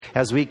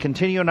as we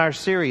continue in our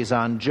series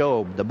on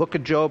Job, the book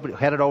of Job,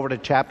 headed over to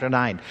chapter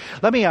 9.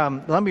 Let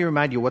me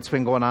remind you what's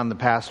been going on the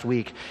past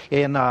week.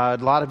 A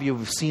lot of you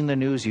have seen the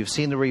news, you've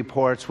seen the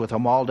reports with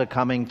Amalda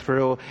coming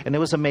through, and it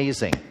was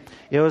amazing.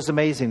 It was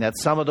amazing that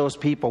some of those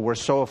people were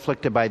so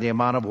afflicted by the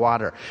amount of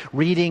water.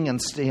 Reading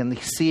and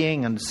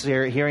seeing and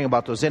hearing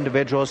about those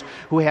individuals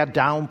who had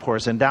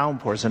downpours and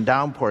downpours and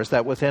downpours,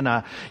 that within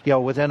a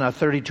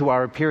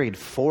 32-hour period,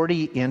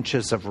 40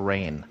 inches of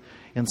rain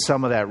in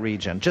some of that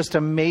region. Just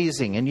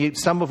amazing. And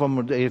some of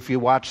them, if you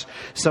watch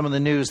some of the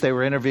news, they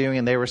were interviewing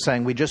and they were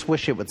saying, we just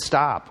wish it would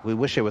stop. We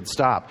wish it would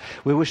stop.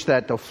 We wish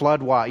that the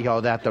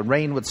that the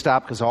rain would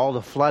stop because of all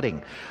the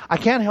flooding. I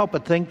can't help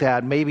but think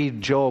that maybe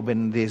Job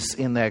in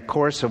the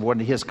course of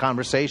one of his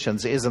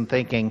conversations isn't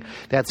thinking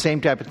that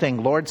same type of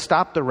thing. Lord,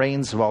 stop the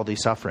rains of all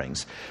these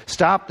sufferings.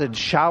 Stop the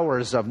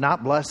showers of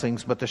not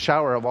blessings, but the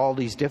shower of all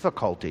these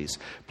difficulties.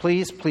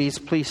 Please, please,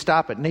 please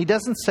stop it. And he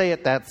doesn't say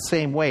it that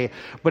same way,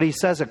 but he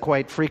says it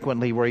quite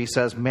frequently where he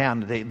says,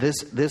 man,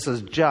 this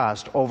is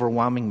just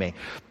overwhelming me.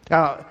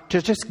 To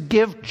just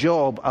give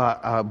Job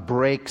a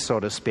break,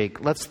 so to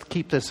speak, let's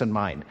keep this in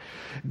mind.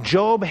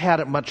 Job had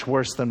it much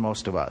worse than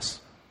most of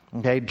us.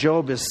 Okay,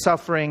 Job is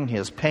suffering,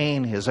 his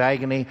pain, his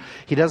agony.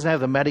 He doesn't have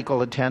the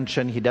medical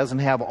attention. He doesn't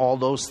have all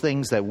those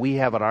things that we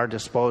have at our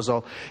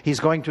disposal. He's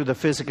going through the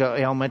physical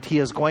ailment. He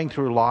is going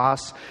through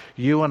loss.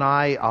 You and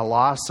I, a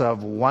loss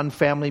of one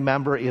family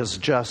member is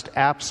just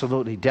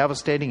absolutely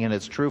devastating, and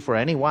it's true for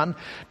anyone.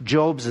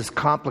 Job's is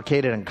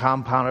complicated and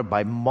compounded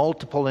by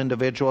multiple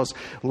individuals,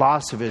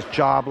 loss of his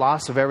job,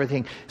 loss of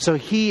everything. So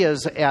he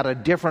is at a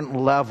different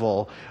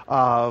level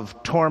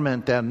of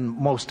torment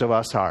than most of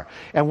us are.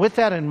 And with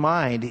that in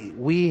mind,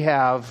 we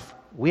have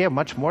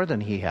much more than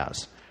he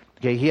has.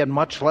 Okay, he had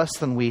much less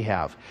than we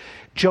have.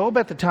 Job,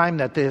 at the time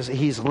that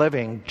he's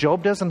living,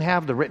 Job doesn't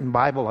have the written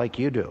Bible like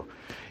you do.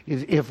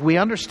 If we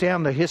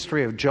understand the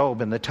history of Job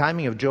and the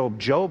timing of Job,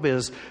 Job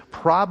is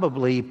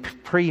probably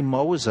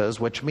pre-Moses,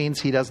 which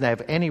means he doesn't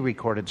have any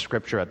recorded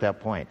scripture at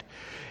that point.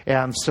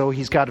 And so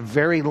he's got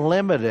very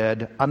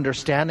limited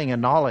understanding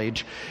and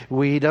knowledge.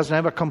 He doesn't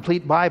have a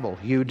complete Bible.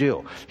 You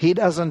do. He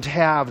doesn't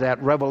have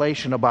that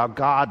revelation about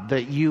God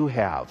that you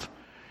have.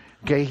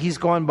 Okay, he's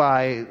going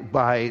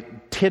by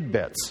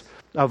tidbits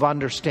of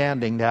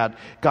understanding that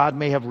God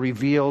may have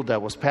revealed,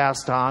 that was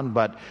passed on,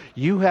 but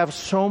you have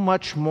so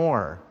much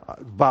more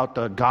about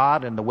the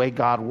God and the way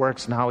God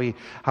works and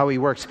how he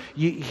works.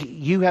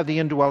 You have the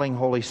indwelling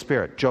Holy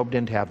Spirit. Job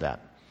didn't have that.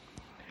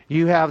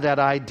 You have that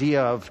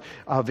idea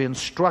of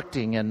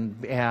instructing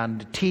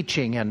and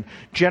teaching and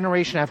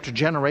generation after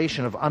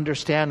generation of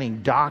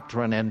understanding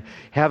doctrine and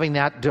having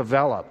that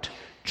developed.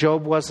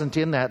 Job wasn't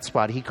in that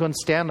spot. He couldn't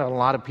stand on a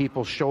lot of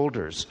people's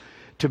shoulders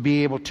to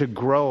be able to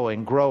grow.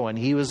 And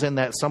he was in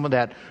some of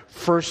that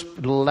first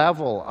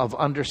level of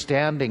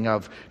understanding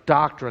of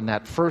doctrine,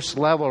 that first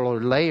level or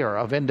layer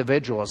of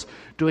individuals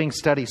doing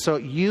study. So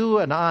you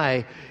and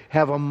I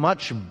have a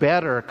much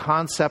better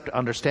concept,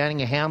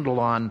 understanding, a handle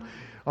on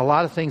a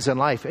lot of things in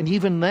life. And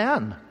even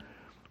then,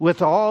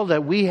 with all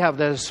that we have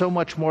that is so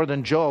much more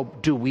than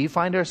Job, do we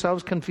find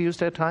ourselves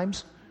confused at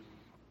times?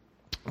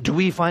 Do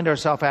we find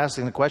ourselves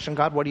asking the question,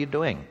 God, what are you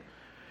doing?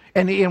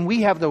 And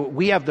we have the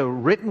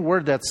written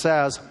word that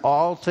says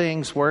all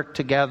things work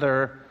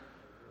together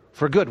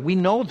for good. We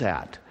know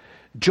that.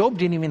 Job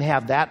didn't even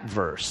have that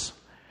verse.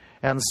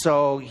 And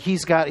so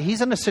he's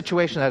in a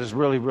situation that is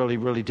really, really,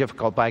 really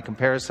difficult by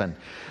comparison.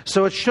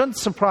 So it shouldn't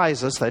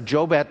surprise us that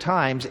Job at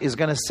times is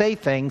going to say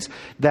things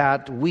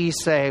that we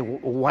say,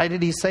 why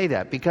did he say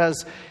that?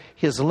 Because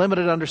his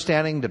limited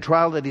understanding, the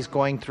trial that he's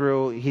going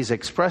through, he's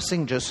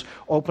expressing just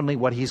openly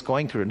what he's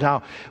going through.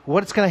 Now,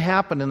 what's going to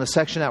happen in the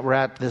section that we're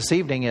at this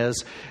evening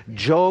is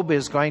Job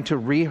is going to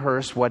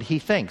rehearse what he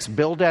thinks.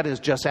 Bildad has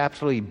just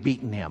absolutely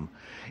beaten him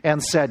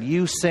and said,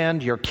 you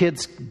sinned, your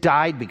kids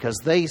died because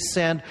they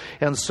sinned.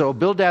 And so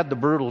Bildad the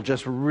brutal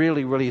just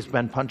really, really has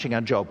been punching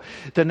on Job.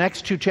 The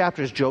next two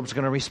chapters, Job's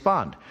going to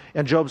respond.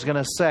 And Job's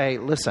going to say,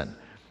 listen,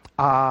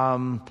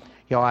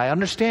 I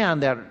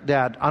understand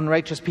that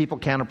unrighteous people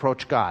can't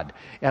approach God.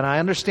 And I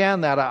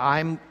understand that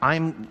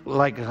I'm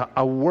like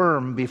a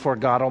worm before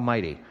God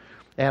Almighty.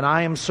 And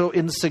I am so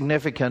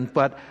insignificant,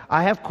 but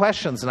I have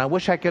questions, and I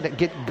wish I could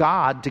get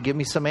God to give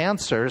me some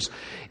answers.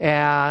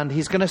 And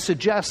he's going to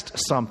suggest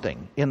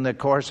something in the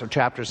course of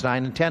chapters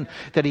 9 and 10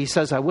 that he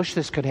says, I wish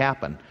this could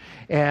happen.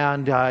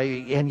 And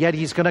yet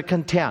he's going to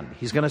contend.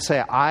 He's going to say,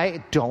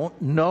 I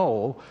don't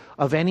know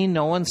of any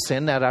known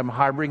sin that I'm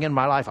harboring in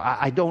my life.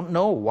 I don't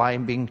know why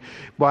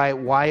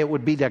it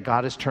would be that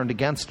God has turned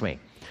against me.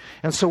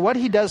 And so what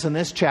he does in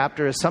this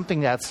chapter is something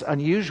that's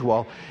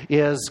unusual,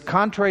 is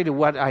contrary to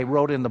what I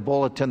wrote in the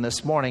bulletin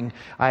this morning.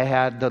 I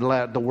had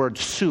the word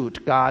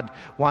suit. Job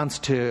wants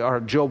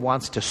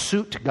to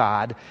suit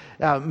God.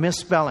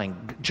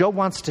 Misspelling. Job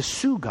wants to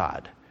sue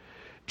God.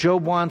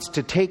 Job wants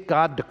to take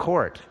God to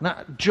court.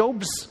 Now,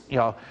 Job's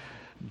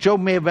Job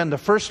may have been the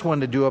first one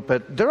to do it,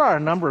 but there are a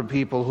number of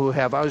people who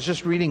have. I was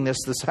just reading this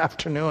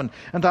afternoon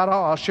and thought,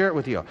 I'll share it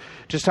with you.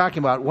 Just talking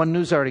about one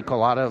news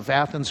article out of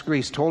Athens,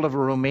 Greece, told of a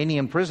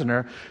Romanian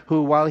prisoner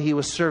who, while he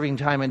was serving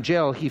time in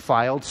jail, he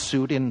filed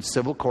suit in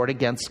civil court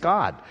against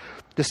God.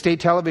 The state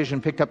television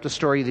picked up the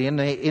story of the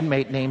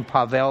inmate named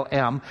Pavel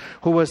M.,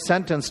 who was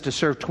sentenced to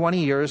serve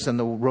 20 years in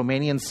the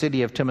Romanian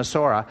city of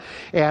Timisoara,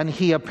 and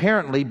he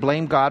apparently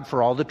blamed God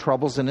for all the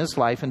troubles in his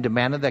life and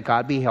demanded that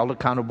God be held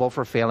accountable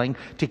for failing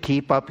to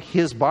keep up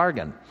his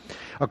bargain.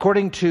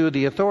 According to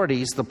the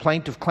authorities, the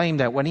plaintiff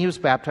claimed that when he was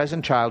baptized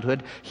in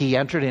childhood, he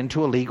entered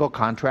into a legal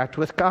contract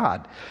with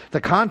God.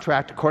 The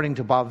contract, according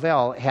to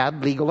Pavel,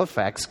 had legal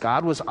effects.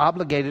 God was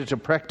obligated to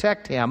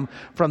protect him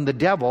from the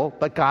devil,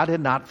 but God had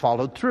not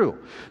followed through.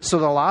 So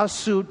the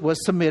lawsuit was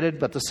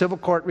submitted, but the civil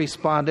court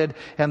responded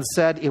and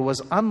said it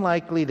was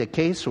unlikely the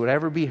case would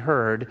ever be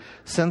heard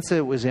since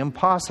it was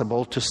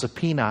impossible to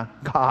subpoena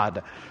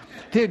God.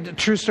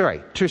 True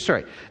story.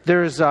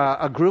 There's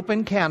a group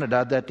in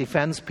Canada that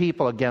defends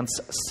people against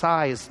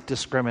size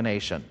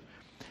discrimination.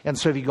 And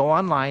so if you go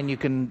online, you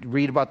can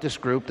read about this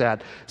group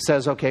that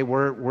says, okay,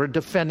 we're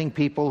defending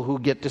people who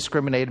get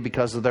discriminated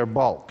because of their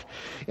bulk.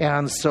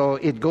 And so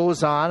it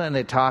goes on and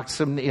it talks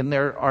in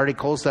their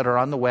articles that are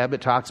on the web, it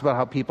talks about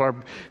how people are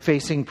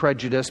facing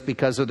prejudice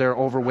because of their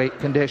overweight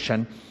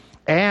condition.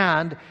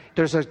 And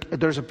there's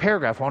a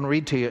paragraph I want to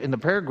read to you. In the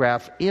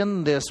paragraph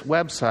in this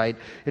website,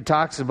 it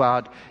talks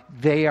about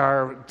they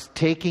are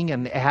taking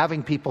and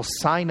having people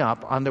sign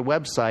up on their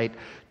website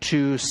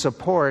to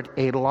support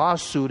a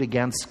lawsuit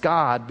against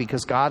God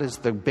because God is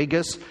the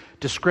biggest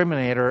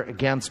discriminator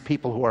against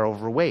people who are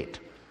overweight.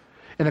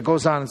 And it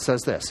goes on and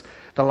says this,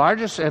 the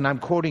largest, and I'm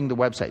quoting the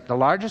website, the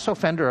largest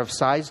offender of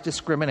size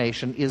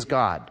discrimination is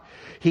God.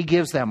 He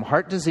gives them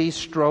heart disease,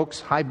 strokes,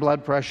 high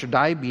blood pressure,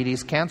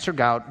 diabetes, cancer,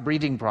 gout,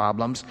 breathing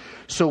problems.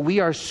 So we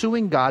are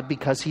suing God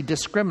because he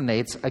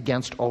discriminates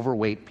against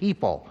overweight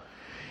people.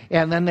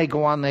 And then they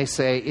go on, they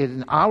say,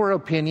 in our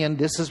opinion,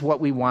 this is what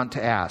we want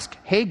to ask.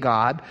 Hey,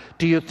 God,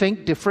 do you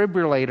think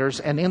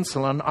defibrillators and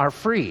insulin are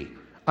free?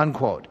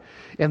 Unquote.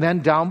 And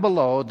then down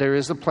below, there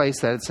is a place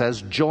that it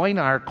says, join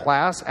our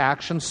class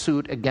action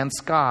suit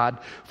against God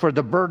for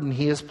the burden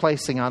he is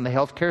placing on the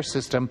healthcare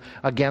system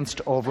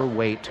against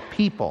overweight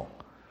people.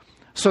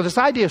 So this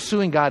idea of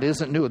suing God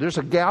isn't new. There's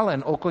a gal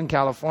in Oakland,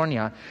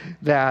 California,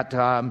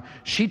 that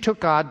she took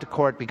God to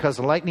court because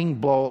a lightning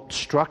bolt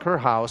struck her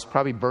house,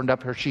 probably burned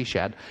up her she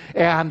shed.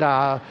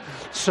 And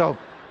so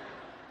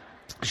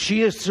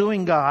she is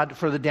suing God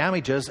for the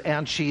damages,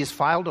 and she's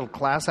filed a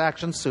class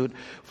action suit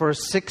for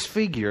 6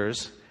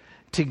 figures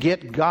to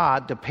get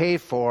God to pay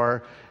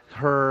for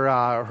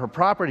her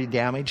property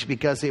damage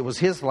because it was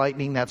his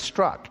lightning that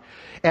struck.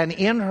 And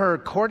in her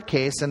court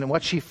case and in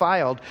what she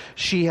filed,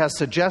 she has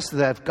suggested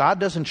that if God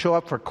doesn't show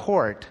up for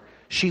court,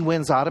 she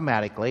wins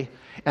automatically.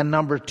 And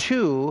number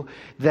 2,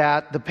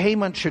 that the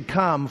payment should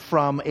come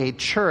from a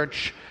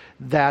church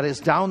that is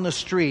down the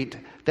street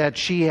that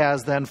she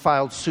has then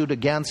filed suit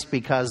against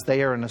because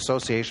they are in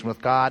association with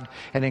God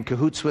and in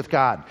cahoots with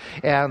God.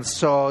 And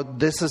so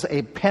this is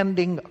a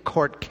pending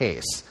court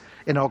case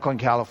in Oakland,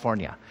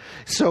 California.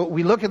 So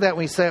we look at that and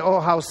we say,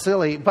 oh, how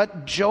silly.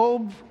 But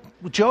Job,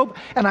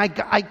 and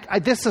I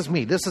this is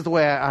me. This is the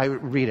way I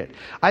read it.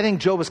 I think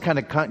Job is kind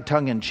of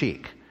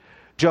tongue-in-cheek.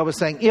 Job is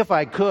saying, if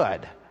I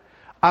could,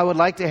 I would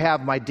like to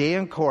have my day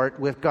in court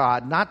with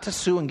God, not to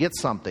sue and get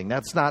something.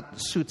 That's not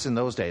suits in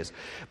those days.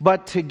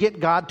 But to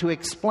get God to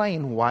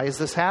explain, why is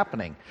this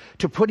happening?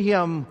 To put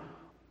him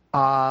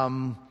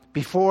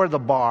before the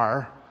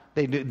bar.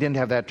 They didn't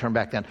have that term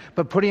back then.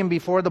 But put him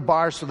before the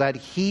bar so that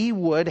he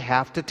would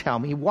have to tell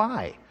me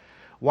why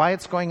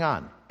it's going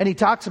on. And he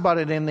talks about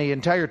it in the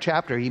entire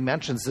chapter. He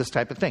mentions this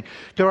type of thing.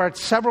 There are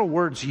several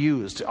words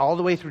used, all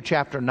the way through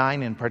chapter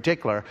 9 in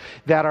particular,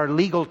 that are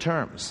legal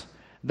terms,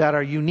 that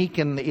are unique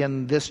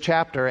in this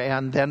chapter,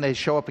 and then they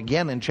show up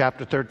again in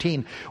chapter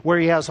 13, where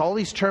he has all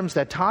these terms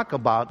that talk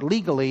about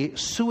legally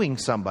suing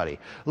somebody,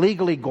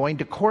 legally going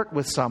to court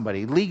with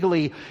somebody,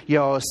 legally,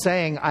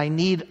 saying, I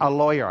need a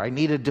lawyer, I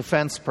need a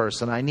defense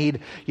person, I need,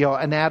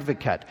 an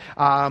advocate,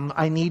 I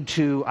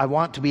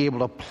want to be able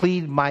to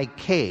plead my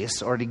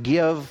case or to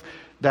give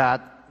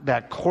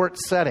that court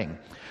setting.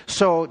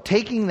 So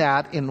taking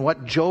that in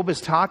what Job is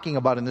talking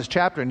about in this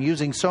chapter and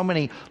using so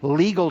many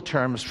legal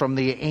terms from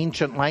the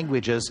ancient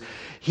languages,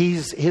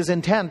 his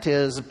intent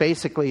is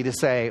basically to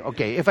say,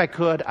 okay, if I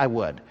could, I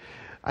would.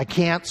 I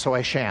can't, so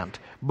I shan't.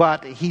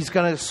 But he's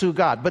going to sue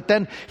God. But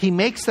then he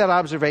makes that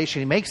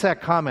observation, he makes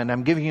that comment.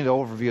 I'm giving you the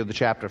overview of the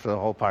chapter for the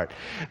whole part.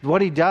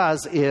 What he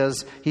does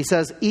is, he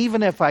says,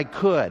 even if I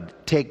could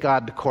take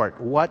God to court,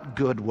 what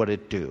good would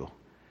it do?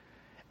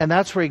 And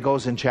that's where he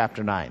goes in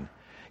chapter 9.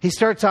 He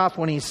starts off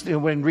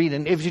when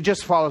reading, if you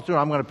just follow through,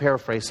 I'm going to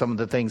paraphrase some of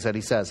the things that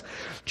he says.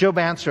 Job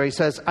answers, he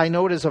says, I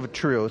know it is of a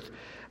truth,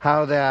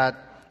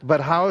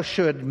 but how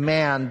should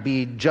man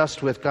be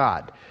just with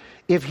God?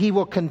 If he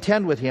will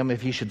contend with him,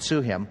 if he should sue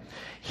him,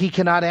 he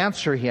cannot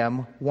answer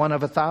him 1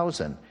 of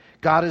 1,000.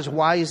 God is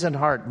wise in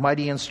heart,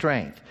 mighty in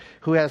strength.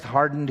 Who hath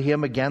hardened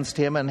him against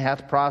him and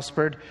hath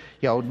prospered?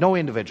 No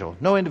individual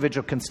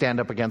can stand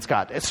up against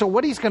God. So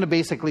what he's going to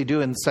basically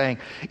do in saying,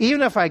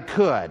 even if I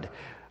could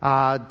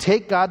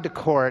take God to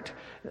court,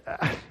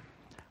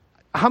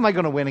 how am I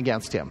going to win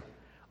against him?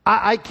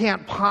 I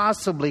can't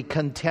possibly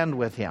contend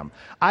with him.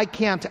 I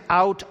can't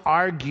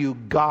out-argue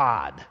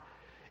God,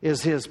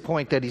 is his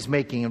point that he's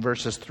making in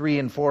verses 3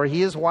 and 4.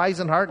 He is wise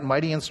in heart and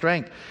mighty in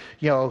strength.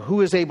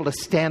 Who is able to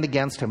stand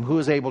against him? Who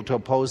is able to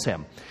oppose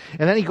him?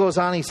 And then he goes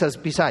on, he says,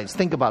 besides,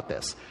 think about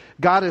this.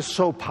 God is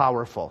so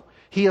powerful.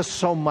 He is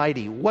so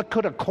mighty. What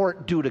could a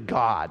court do to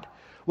God?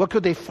 What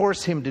could they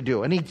force him to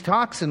do? And he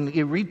talks, and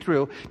you read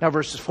through now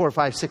verses 4,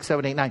 5, 6,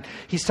 7, 8, 9.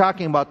 He's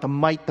talking about the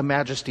might, the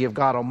majesty of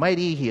God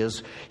Almighty.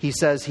 He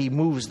says he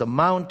moves the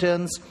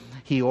mountains.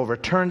 He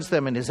overturns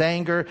them in his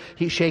anger.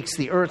 He shakes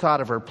the earth out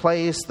of her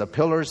place. The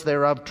pillars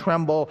thereof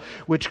tremble,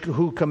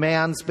 who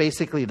commands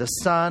basically the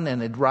sun,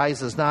 and it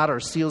rises not, or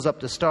seals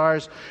up the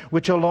stars,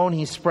 which alone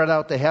he spread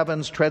out the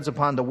heavens, treads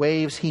upon the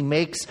waves. He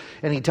makes,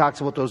 and he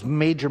talks about those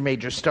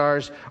major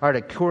stars,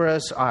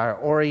 Arcturus,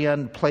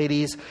 Orion,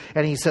 Pleiades,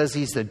 and he says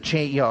he's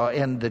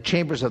in the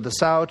chambers of the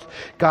south.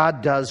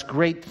 God does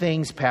great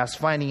things past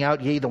finding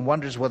out, yea, the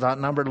wonders without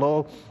number.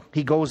 Lo,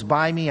 he goes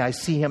by me, I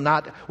see him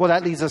not. Well,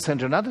 that leads us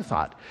into another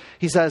thought.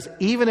 He says,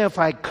 even if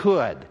I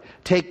could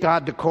take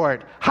God to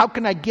court, how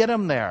can I get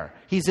him there?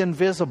 He's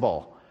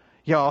invisible.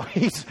 And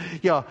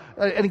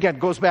again,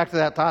 goes back to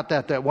that thought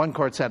that one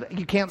court said,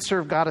 you can't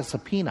serve God a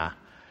subpoena.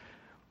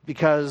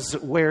 Because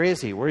where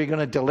is he? Where are you going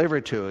to deliver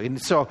to?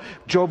 And so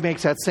Job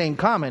makes that same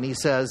comment. He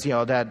says,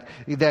 that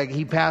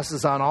he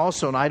passes on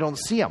also, and I don't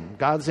see him.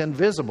 God's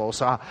invisible.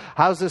 So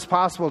how is this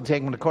possible to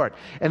take him to court?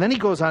 And then he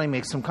goes on and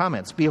makes some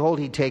comments. Behold,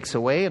 he takes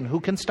away, and who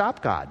can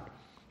stop God?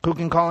 Who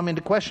can call him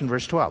into question?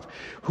 Verse 12.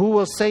 Who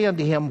will say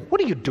unto him,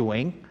 what are you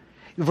doing?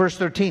 Verse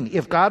 13,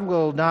 if God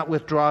will not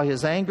withdraw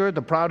his anger,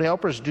 the proud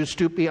helpers do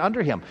stoop be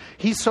under him.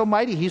 He's so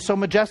mighty, he's so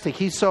majestic,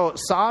 he's so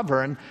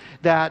sovereign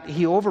that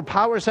he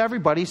overpowers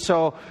everybody.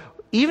 So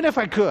even if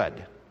I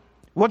could,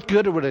 what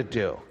good would it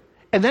do?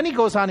 And then he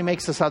goes on, he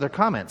makes this other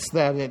comments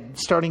that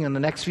starting in the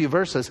next few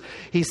verses,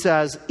 he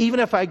says, even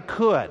if I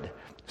could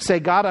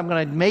say, God, I'm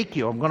going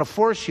to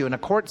force you in a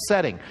court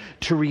setting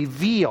to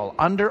reveal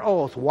under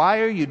oath, why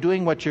are you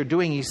doing what you're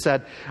doing? He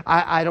said,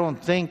 I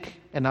don't think,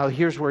 and now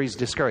here's where he's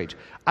discouraged.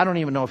 I don't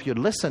even know if you'd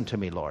listen to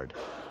me, Lord.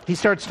 He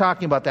starts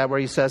talking about that where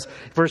he says,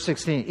 verse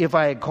 16, if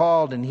I had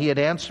called and he had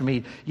answered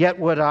me, yet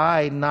would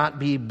I not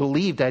be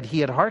believed that he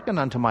had hearkened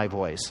unto my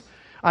voice.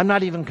 I'm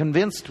not even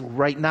convinced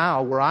right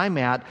now where I'm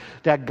at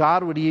that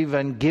God would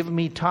even give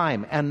me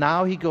time. And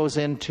now he goes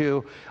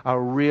into a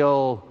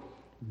real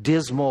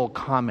dismal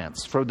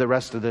comments for the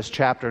rest of this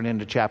chapter and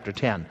into chapter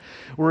 10,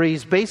 where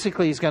he's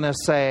going to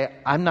say,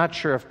 I'm not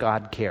sure if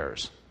God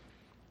cares.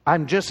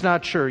 I'm just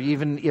not sure,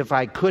 even if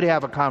I could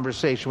have a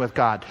conversation with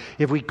God,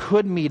 if we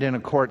could meet in a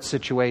court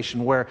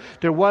situation where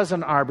there was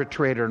an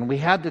arbitrator and we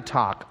had to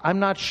talk, I'm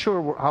not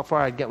sure how far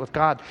I'd get with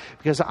God,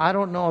 because I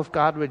don't know if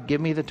God would give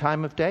me the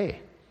time of day.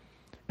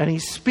 And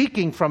he's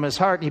speaking from his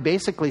heart, and he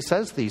basically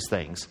says these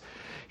things.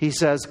 He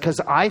says,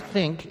 because I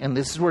think, and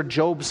this is where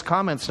Job's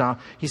comments now,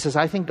 he says,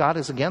 I think God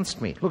is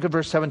against me. Look at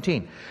verse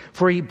 17.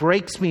 For he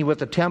breaks me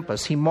with a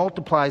tempest. He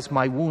multiplies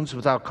my wounds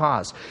without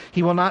cause.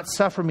 He will not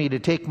suffer me to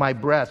take my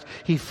breath.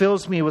 He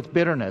fills me with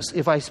bitterness.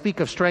 If I speak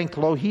of strength,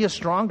 lo, he is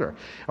strong.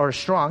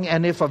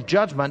 And if of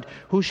judgment,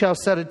 who shall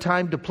set a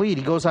time to plead?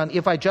 He goes on,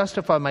 if I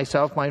justify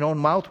myself, mine own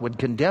mouth would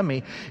condemn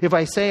me. If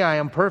I say I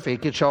am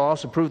perfect, it shall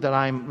also prove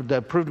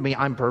to me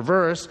I'm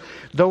perverse.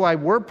 Though I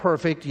were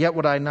perfect, yet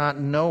would I not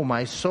know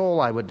my soul.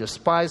 I would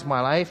despise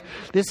my life.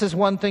 This is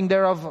one thing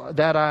thereof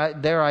that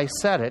I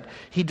said it.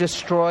 He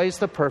destroys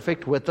the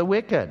perfect with the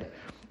wicked.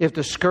 If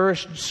the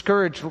scourge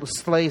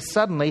slays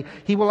suddenly,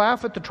 he will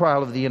laugh at the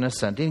trial of the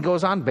innocent. And he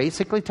goes on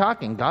basically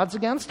talking, God's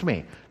against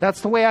me.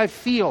 That's the way I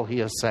feel, he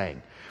is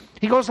saying.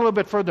 He goes a little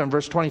bit further in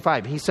verse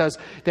 25. He says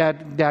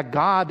that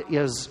God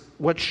is,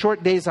 what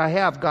short days I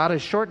have, God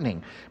is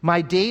shortening.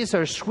 My days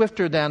are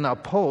swifter than a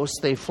post.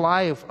 They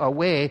fly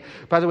away.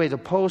 By the way, the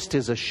post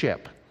is a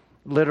ship.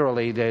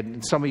 Literally,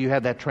 some of you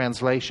had that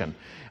translation.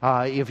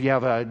 If you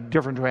have a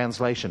different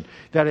translation,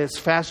 that is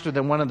faster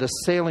than one of the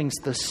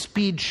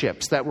speed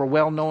ships that were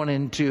well known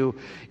into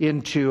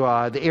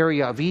the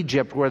area of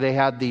Egypt, where they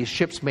had these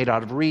ships made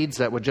out of reeds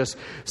that would just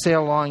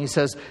sail along. He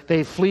says,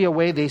 they flee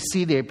away,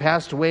 they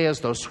passed away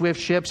as those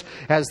swift ships,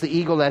 as the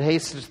eagle that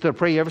hastens to the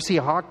prey. You ever see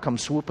a hawk come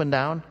swooping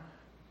down?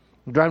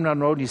 You're driving down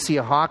the road and you see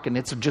a hawk and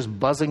it's just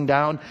buzzing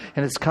down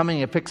and it's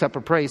coming and it picks up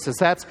a prey. He says,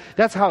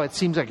 that's how it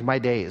seems like my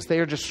days. They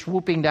are just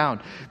swooping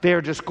down. They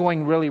are just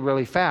going really,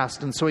 really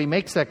fast. And so he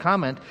makes that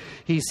comment.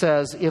 He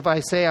says, if I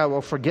say I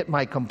will forget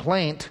my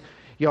complaint,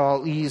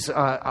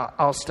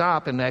 I'll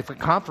stop and I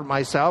comfort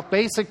myself.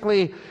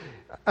 Basically,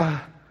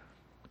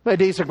 my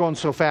days are going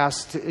so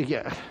fast.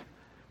 Yeah.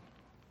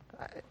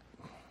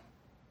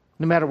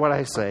 No matter what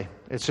I say,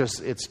 it's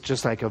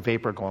just like a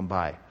vapor going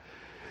by.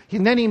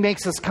 And then he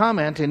makes this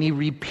comment and he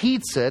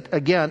repeats it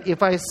again.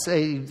 If I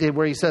say,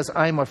 where he says,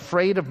 I am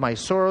afraid of my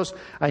sorrows,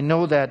 I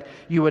know that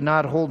you would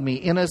not hold me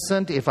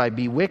innocent. If I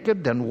be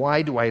wicked, then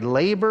why do I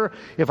labor?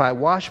 If I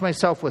wash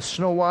myself with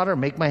snow water,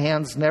 make my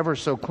hands never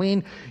so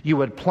clean, you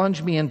would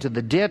plunge me into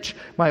the ditch.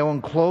 My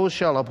own clothes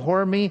shall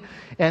abhor me.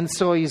 And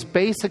so he's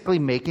basically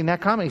making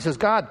that comment. He says,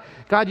 God,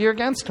 you're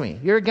against me.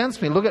 You're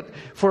against me.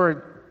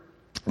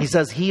 He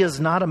says, he is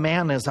not a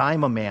man as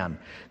I'm a man,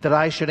 that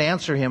I should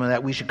answer him and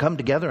that we should come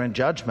together in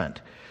judgment.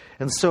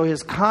 And so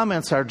his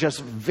comments are just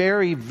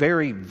very,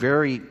 very,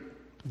 very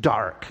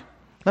dark.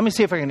 Let me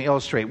see if I can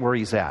illustrate where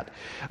he's at.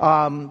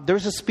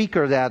 There's a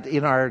speaker that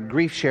in our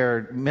Grief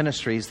Share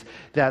ministries,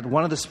 that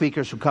one of the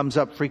speakers who comes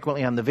up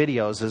frequently on the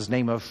videos is the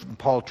name of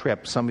Paul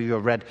Tripp. Some of you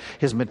have read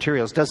his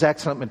materials. Does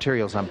excellent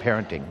materials on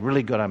parenting.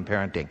 Really good on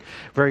parenting.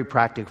 Very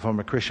practical from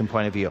a Christian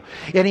point of view.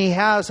 And he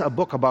has a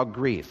book about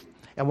grief.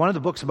 And one of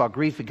the books about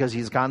grief, because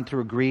he's gone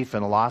through grief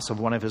and a loss of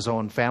one of his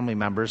own family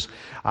members,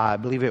 I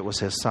believe it was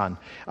his son,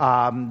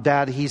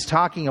 that he's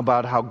talking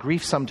about how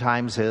grief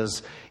sometimes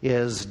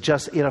is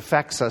just, it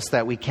affects us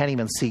that we can't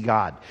even see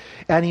God.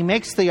 And he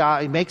makes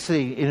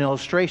an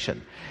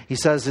illustration. He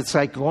says it's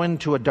like going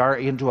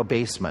into a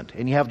basement,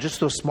 and you have just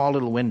those small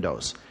little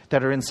windows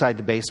that are inside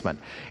the basement.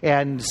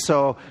 And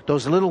so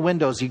those little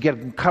windows, you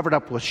get covered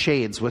up with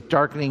shades, with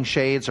darkening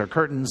shades or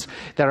curtains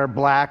that are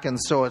black.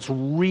 And so it's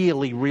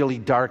really, really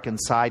dark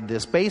inside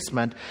this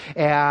basement.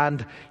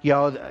 And,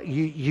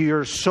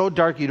 you're so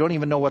dark, you don't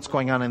even know what's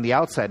going on the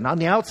outside. And on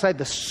the outside,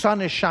 the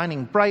sun is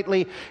shining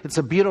brightly. It's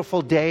a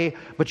beautiful day.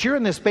 But you're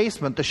in this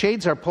basement. The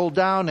shades are pulled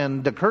down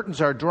and the curtains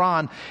are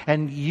drawn.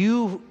 And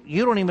you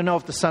don't even know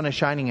if the sun is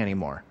shining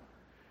anymore,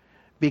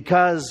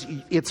 because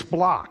it's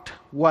blocked.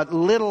 What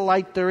little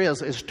light there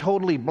is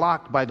totally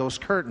blocked by those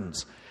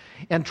curtains.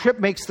 And Tripp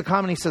makes the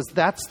comment, he says,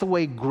 that's the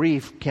way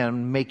grief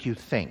can make you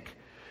think.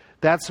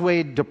 That's the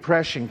way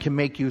depression can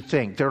make you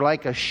think. They're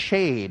like a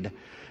shade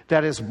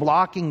that is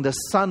blocking the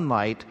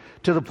sunlight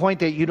to the point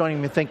that you don't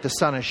even think the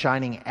sun is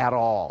shining at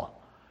all.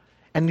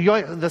 And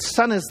the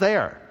sun is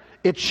there.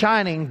 It's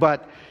shining,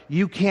 but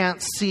you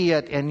can't see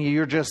it, and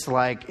you're just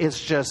like,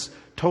 it's just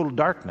total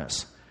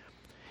darkness.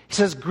 He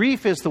says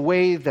grief is the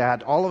way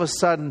that all of a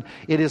sudden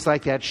it is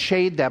like that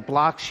shade that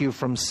blocks you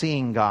from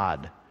seeing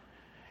God.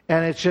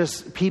 And it's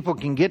just, people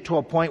can get to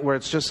a point where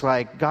it's just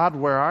like, God,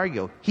 where are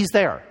you? He's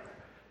there.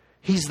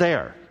 He's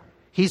there.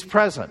 He's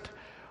present.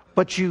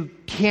 But you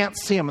can't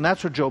see him. And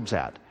that's where Job's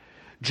at.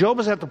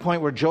 Job is at the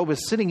point where Job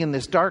is sitting in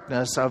this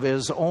darkness of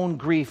his own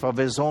grief, of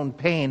his own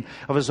pain,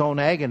 of his own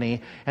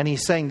agony. And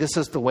he's saying, this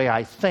is the way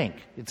I think.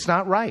 It's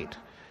not right.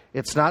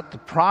 It's not the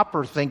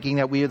proper thinking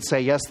that we would say,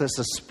 yes, this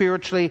is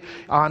spiritually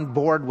on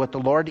board with the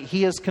Lord.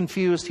 He is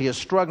confused. He is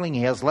struggling.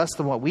 He has less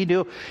than what we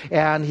do.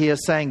 And he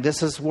is saying,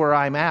 this is where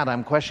I'm at.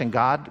 I'm questioning,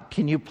 God,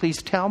 can you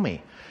please tell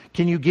me?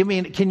 Can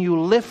you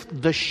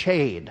lift the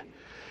shade?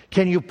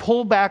 Can you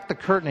pull back the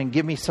curtain and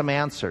give me some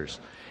answers?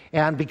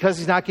 And because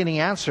he's not getting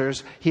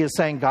answers, he is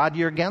saying, God,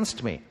 you're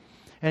against me.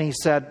 And he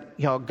said,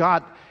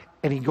 God,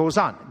 and he goes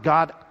on,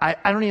 God, I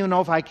don't even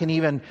know if I can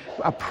even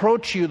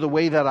approach you the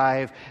way that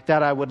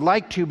I would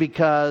like to,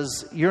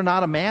 because you're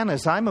not a man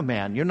as I'm a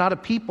man. You're not a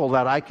people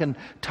that I can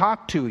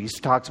talk to. He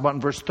talks about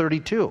in verse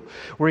 32,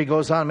 where he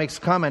goes on and makes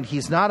a comment,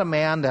 he's not a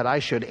man that I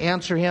should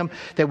answer him,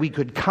 that we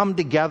could come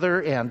together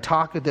and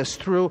talk this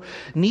through.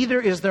 Neither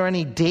is there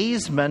any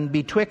daysman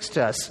betwixt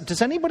us.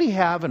 Does anybody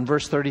have, in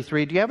verse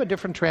 33, do you have a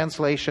different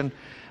translation?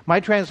 My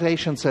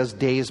translation says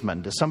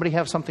daysman. Does somebody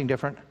have something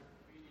different?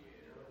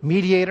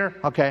 Mediator?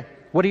 Okay.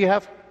 What do you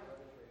have?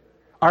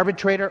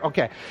 Arbitrator?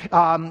 Okay.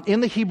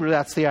 In the Hebrew,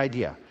 that's the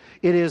idea.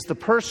 It is the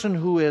person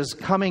who is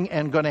coming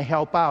and going to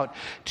help out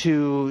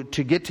to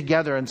get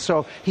together. And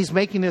so he's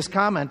making this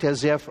comment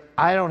as if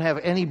I don't have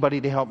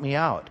anybody to help me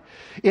out.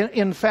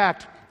 In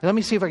fact, let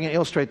me see if I can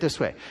illustrate this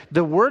way.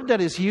 The word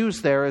that is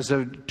used there is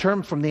a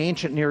term from the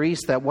ancient Near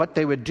East, that what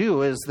they would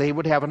do is they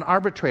would have an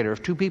arbitrator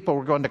if two people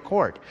were going to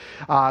court.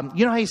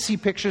 You know how you see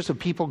pictures of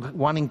people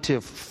wanting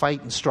to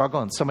fight and struggle,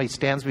 and somebody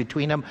stands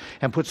between them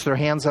and puts their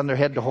hands on their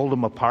head to hold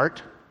them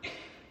apart?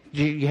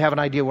 Do you have an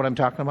idea what I'm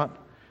talking about?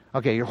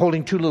 Okay, you're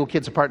holding two little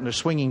kids apart and they're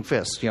swinging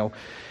fists,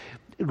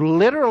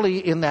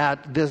 Literally in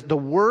that, the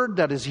word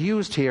that is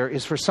used here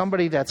is for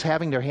somebody that's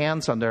having their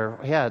hands on their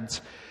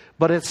heads,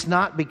 but it's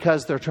not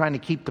because they're trying to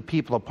keep the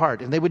people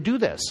apart. And they would do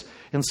this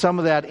in some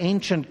of that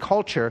ancient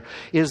culture,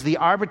 is the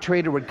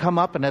arbitrator would come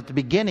up, and at the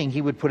beginning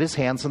he would put his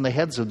hands on the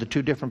heads of the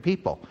two different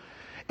people.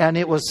 And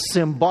it was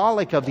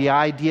symbolic of the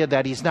idea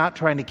that he's not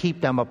trying to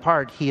keep them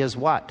apart. He is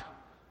what?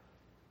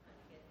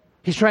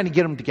 He's trying to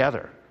get them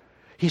together.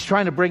 He's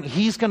going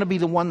to be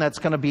the one that's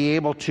going to be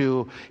able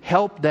to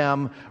help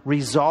them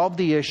resolve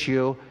the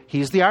issue.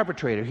 He's the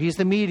arbitrator. He's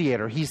the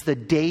mediator. He's the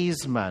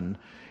daysman,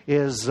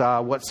 is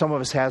what some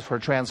of us has for a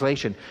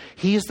translation.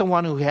 He's the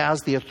one who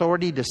has the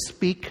authority to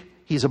speak.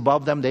 He's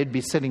above them. They'd be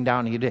sitting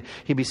down.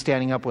 He'd be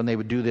standing up when they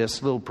would do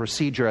this little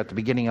procedure at the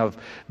beginning of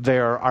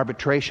their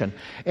arbitration.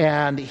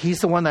 And he's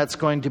the one that's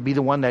going to be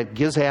the one that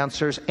gives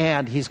answers,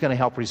 and he's going to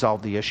help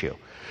resolve the issue.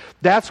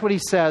 That's what he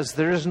says.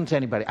 There isn't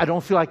anybody. I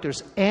don't feel like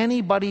there's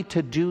anybody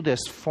to do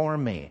this for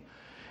me.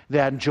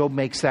 Then Job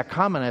makes that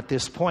comment at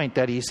this point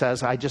that he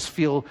says, I just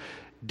feel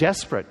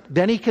desperate.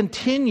 Then he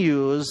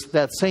continues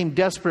that same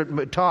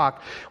desperate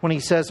talk when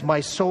he says,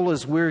 my soul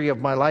is weary of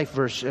my life,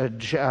 verse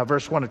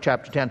 1 of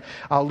chapter 10.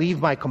 I'll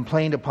leave my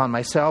complaint upon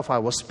myself. I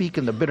will speak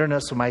in the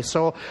bitterness of my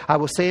soul. I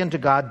will say unto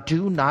God,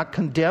 do not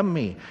condemn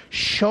me.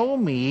 Show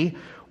me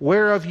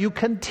whereof you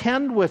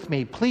contend with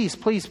me. Please,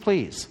 please,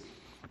 please.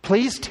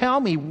 Please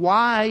tell me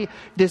why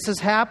this is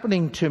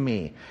happening to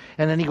me.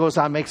 And then he goes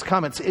on, makes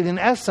comments. In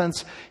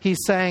essence, he's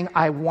saying,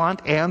 I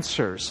want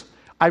answers.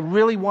 I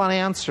really want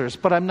answers,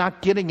 but I'm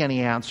not getting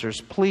any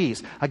answers.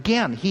 Please.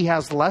 Again, he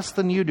has less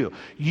than you do.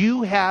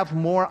 You have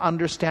more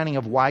understanding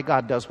of why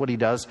God does what he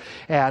does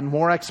and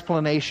more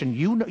explanation.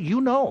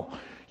 You know.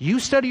 You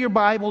study your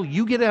Bible,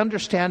 you get an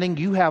understanding.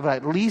 You have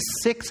at least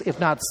 6, if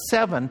not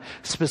 7,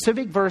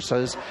 specific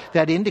verses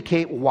that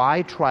indicate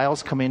why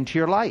trials come into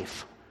your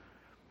life.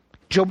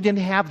 Job didn't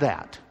have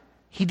that.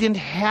 He didn't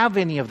have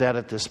any of that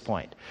at this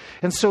point.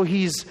 And so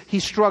he's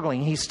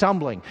struggling, he's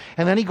stumbling.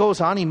 And then he goes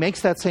on, he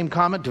makes that same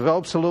comment,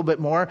 develops a little bit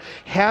more.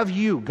 Have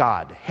you,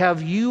 God,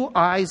 have you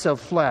eyes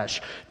of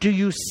flesh? Do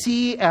you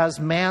see as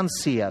man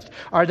seeth?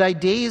 Are thy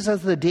days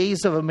as the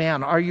days of a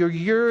man? Are your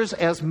years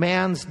as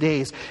man's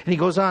days? And he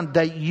goes on,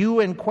 that you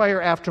inquire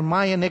after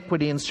my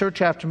iniquity and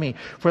search after me,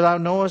 for thou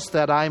knowest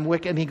that I am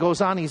wicked. And he goes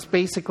on, he's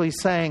basically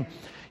saying,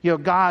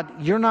 God,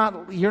 you're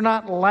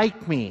not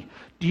like me.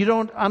 You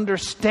don't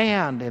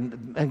understand.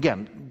 And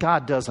again,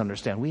 God does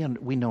understand.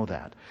 We know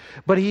that.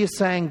 But he is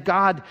saying,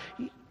 God,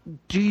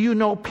 do you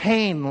know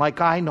pain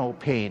like I know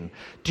pain?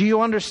 Do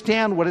you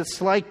understand what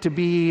it's like to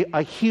be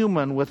a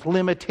human with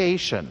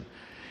limitation?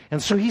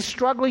 And so he's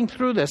struggling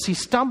through this. He's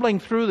stumbling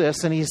through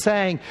this, and he's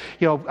saying,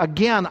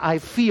 again, I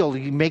feel,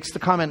 he makes the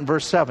comment in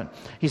verse 7.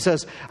 He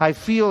says, I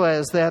feel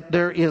as that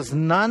there is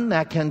none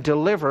that can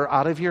deliver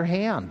out of your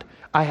hand.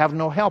 I have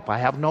no help. I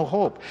have no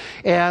hope.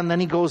 And then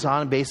he goes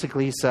on and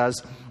basically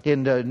says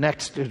in the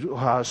next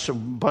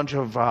bunch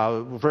of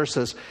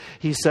verses,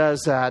 he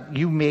says that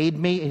you made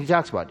me, and he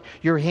talks about,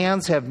 your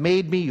hands have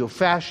made me, you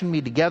fashioned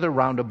me together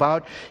round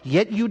about,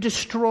 yet you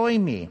destroy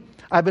me.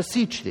 I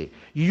beseech thee.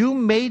 You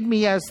made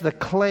me as the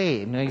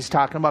clay. And he's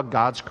talking about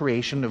God's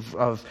creation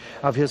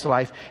of his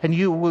life. And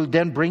you will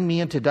then bring me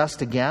into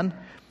dust again.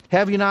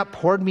 Have you not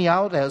poured me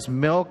out as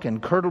milk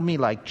and curdled me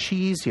like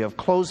cheese? You have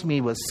clothed me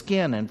with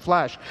skin and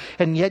flesh,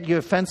 and yet you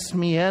have fenced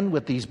me in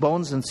with these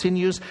bones and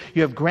sinews.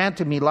 You have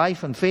granted me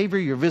life and favor.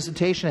 Your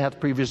visitation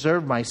hath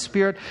preserved my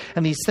spirit,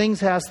 and these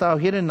things hast thou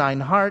hid in thine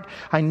heart.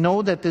 I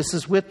know that this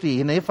is with thee,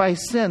 and if I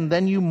sin,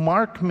 then you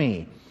mark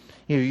me.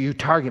 You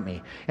target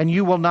me, and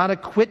you will not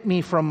acquit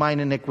me from mine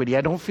iniquity.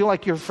 I don't feel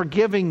like you're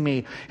forgiving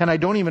me, and I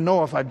don't even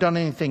know if I've done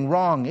anything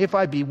wrong. If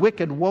I be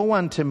wicked, woe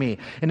unto me.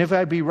 And if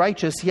I be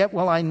righteous, yet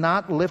will I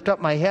not lift up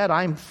my head.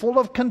 I am full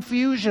of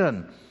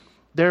confusion.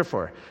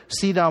 Therefore,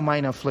 see thou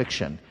mine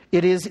affliction.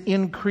 It is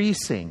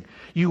increasing.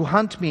 You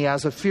hunt me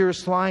as a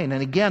fierce lion.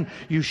 And again,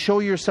 you show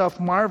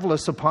yourself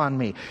marvelous upon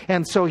me.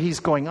 And so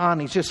he's going on.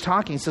 He's just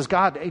talking. He says,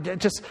 God,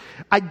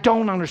 I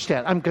don't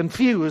understand. I'm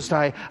confused.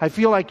 I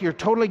feel like you're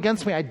totally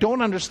against me. I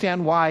don't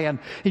understand why. And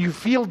you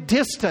feel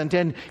distant.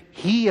 And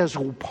he is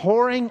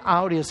pouring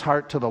out his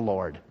heart to the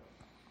Lord.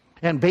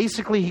 And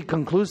basically, he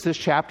concludes this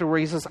chapter where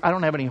he says, I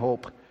don't have any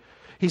hope.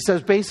 He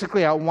says,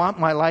 basically, I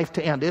want my life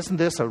to end. Isn't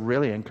this a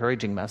really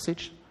encouraging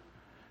message?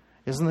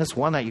 Isn't this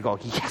one that you go,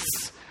 yes,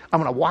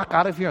 I'm going to walk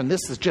out of here and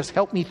this has just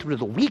helped me through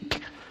the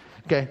week?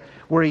 Okay,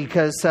 where he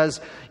says,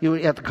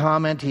 at the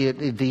comment,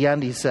 at the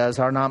end, he says,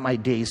 are not my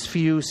days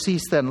few?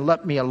 Cease then,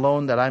 let me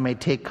alone, that I may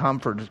take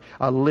comfort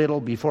a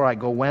little before I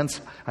go whence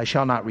I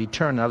shall not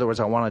return. In other words,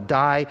 I want to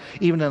die,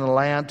 even in the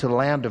land, to the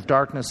land of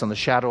darkness and the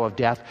shadow of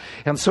death.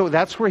 And so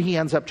that's where he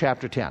ends up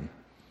chapter 10.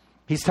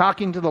 He's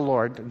talking to the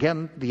Lord.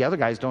 Again, the other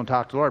guys don't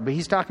talk to the Lord, but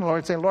he's talking to the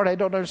Lord saying, Lord, I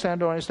don't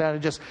understand.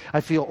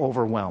 I feel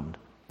overwhelmed.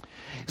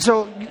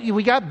 So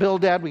we got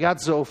Bildad, we got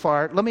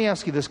Zophar. Let me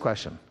ask you this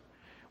question.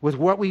 With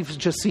what we've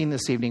just seen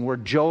this evening, where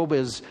Job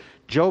is,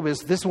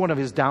 this is one of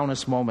his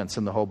downest moments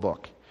in the whole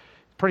book.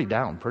 Pretty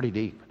down, pretty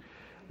deep.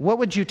 What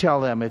would you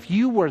tell them if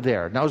you were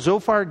there? Now,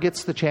 Zophar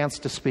gets the chance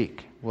to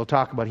speak. We'll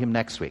talk about him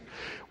next week.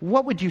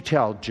 What would you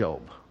tell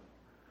Job?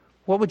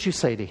 What would you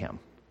say to him?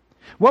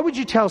 What would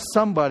you tell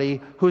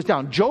somebody who's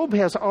down? Job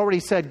has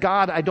already said,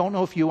 God, I don't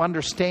know if you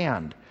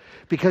understand,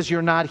 because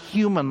you're not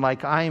human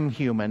like I'm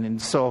human.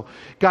 And so,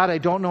 God, I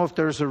don't know if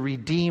there's a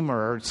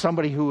redeemer or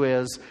somebody who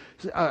is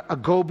a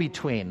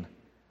go-between.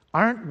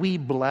 Aren't we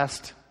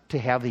blessed to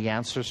have the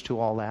answers to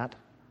all that?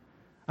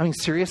 I mean,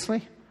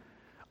 seriously?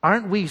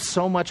 Aren't we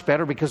so much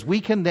better? Because we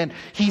can then,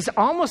 he's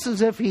almost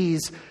as if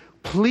he's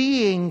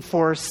pleading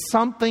for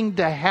something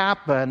to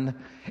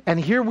happen. And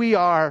here we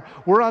are,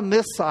 we're on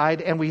this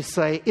side, and we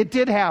say, it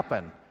did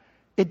happen.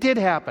 It did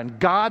happen.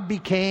 God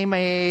became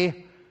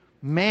a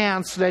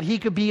man so that he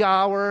could be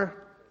our...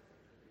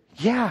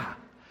 Yeah.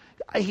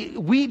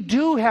 We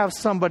do have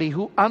somebody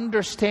who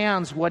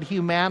understands what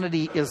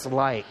humanity is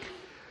like.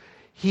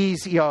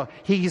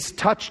 He's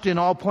touched in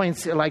all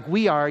points like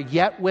we are,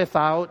 yet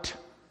without...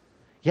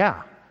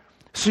 Yeah.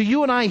 So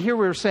you and I here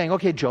we're saying,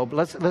 okay, Job,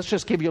 let's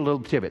just give you a little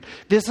tidbit.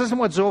 This isn't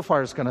what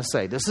Zophar is going to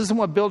say. This isn't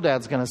what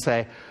Bildad's going to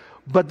say.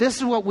 But this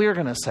is what we're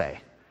going to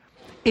say.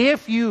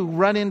 If you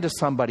run into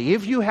somebody,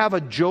 if you have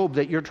a Job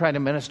that you're trying to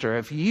minister,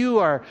 if you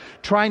are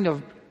trying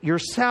to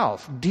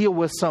yourself deal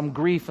with some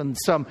grief and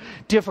some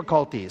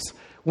difficulties,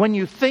 when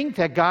you think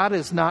that God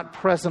is not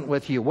present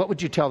with you, what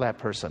would you tell that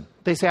person?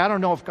 They say, I don't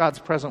know if God's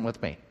present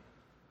with me.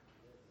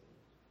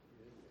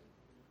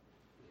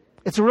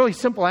 It's a really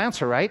simple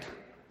answer, right?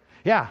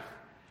 Yeah,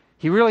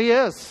 He really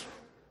is.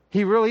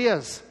 He really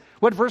is.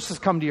 What verses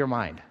come to your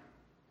mind?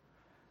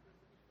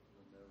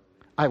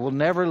 I will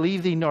never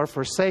leave thee nor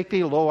forsake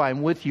thee. Lo, I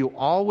am with you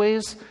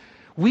always.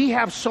 We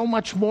have so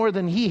much more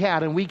than he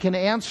had, and we can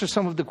answer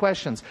some of the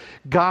questions.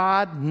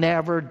 God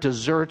never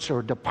deserts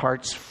or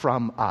departs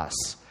from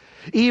us.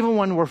 Even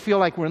when we feel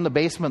like we're in the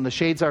basement and the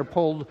shades are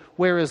pulled,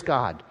 where is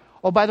God?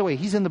 Oh, by the way,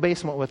 he's in the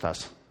basement with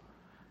us.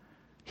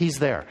 He's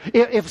there.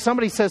 If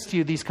somebody says to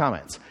you these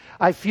comments,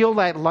 I feel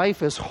that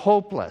life is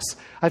hopeless.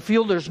 I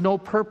feel there's no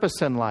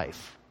purpose in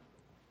life.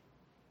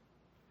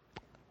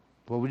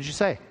 What would you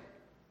say?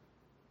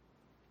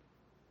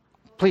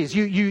 Please,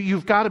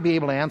 you've got to be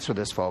able to answer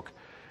this, folk.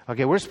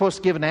 Okay, we're supposed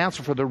to give an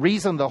answer for the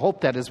reason, the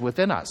hope that is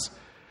within us.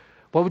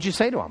 What would you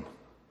say to them?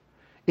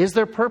 Is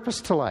there purpose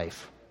to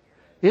life?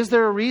 Is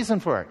there a reason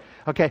for it?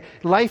 Okay,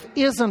 life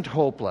isn't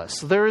hopeless.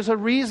 There is a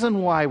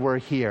reason why we're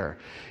here.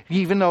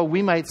 Even though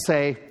we might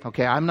say,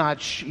 okay, I'm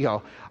not,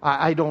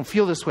 I don't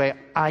feel this way.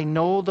 I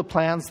know the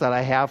plans that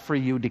I have for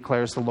you,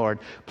 declares the Lord.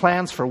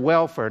 Plans for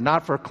welfare,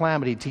 not for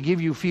calamity, to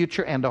give you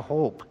future and a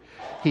hope.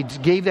 He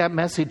gave that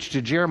message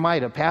to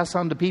Jeremiah to pass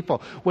on to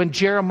people. When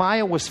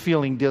Jeremiah was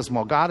feeling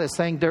dismal, God is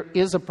saying there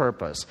is a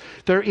purpose.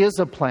 There is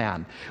a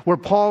plan. Where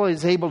Paul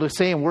is able to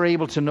say, and we're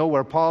able to know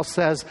where Paul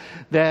says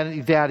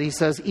that he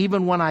says,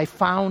 even when I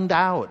found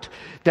out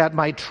that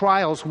my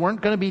trials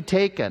weren't going to be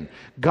taken,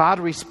 God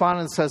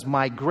responded and says,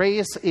 my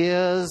grace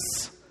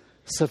is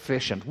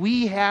sufficient.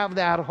 We have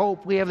that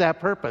hope. We have that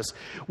purpose.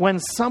 When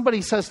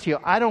somebody says to you,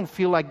 I don't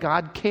feel like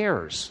God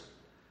cares,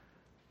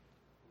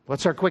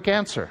 what's our quick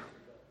answer?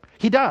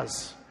 He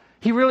does.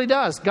 He really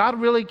does.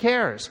 God really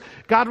cares.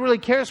 God really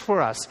cares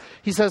for us.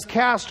 He says,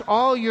 cast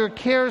all your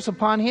cares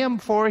upon him,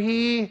 for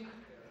he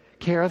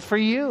careth for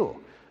you.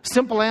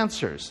 Simple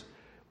answers.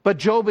 But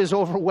Job is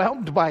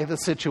overwhelmed by the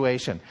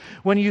situation.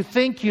 When you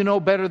think you know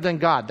better than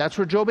God, that's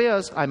where Job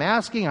is. I'm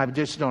asking, I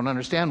just don't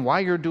understand why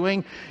you're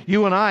doing.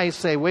 You and I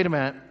say, wait a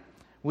minute.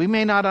 We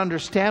may not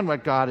understand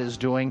what God is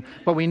doing,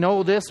 but we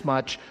know this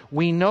much.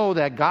 We know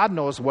that God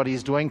knows what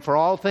he's doing. For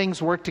all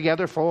things work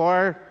together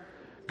for...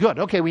 Good.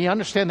 Okay, we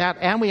understand that,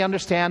 and we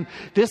understand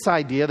this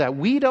idea that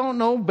we don't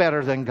know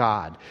better than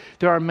God.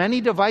 There are many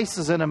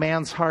devices in a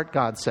man's heart,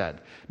 God said.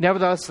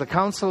 Nevertheless, the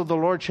counsel of the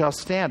Lord shall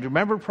stand.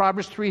 Remember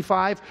Proverbs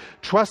 3:5?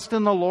 Trust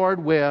in the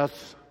Lord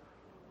with...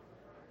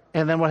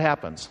 And then what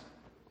happens?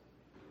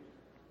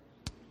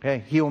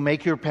 Okay, he will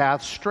make your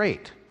path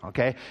straight.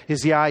 Okay,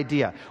 is the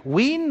idea.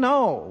 We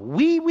know,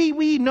 we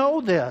know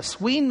this.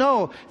 We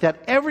know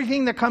that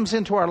everything that comes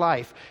into our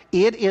life,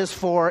 it is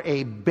for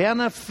a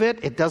benefit.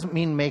 It doesn't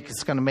mean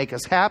it's going to make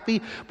us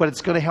happy, but it's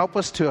going to help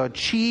us to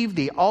achieve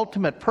the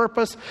ultimate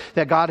purpose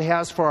that God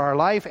has for our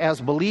life. As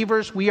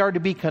believers, we are to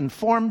be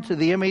conformed to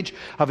the image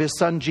of his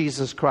Son,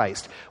 Jesus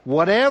Christ.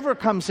 Whatever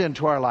comes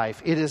into our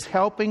life, it is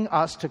helping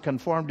us to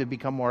conform to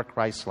become more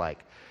Christ-like.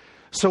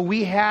 So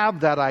we have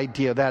that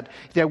idea that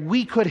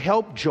we could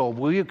help Job.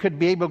 We could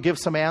be able to give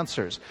some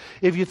answers.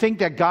 If you think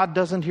that God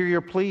doesn't hear your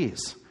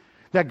pleas,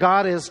 that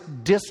God is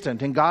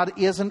distant and God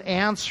isn't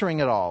answering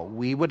at all,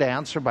 we would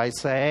answer by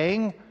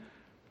saying,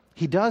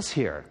 he does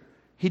hear.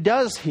 He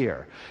does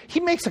hear. He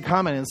makes a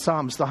comment in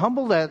Psalms, the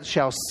humble that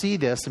shall see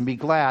this and be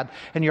glad,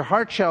 and your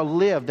heart shall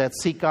live that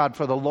seek God,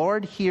 for the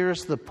Lord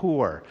hears the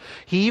poor.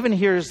 He even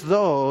hears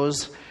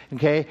those,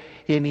 okay,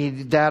 and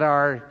he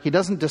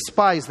doesn't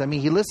despise them.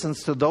 He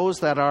listens to those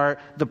that are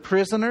the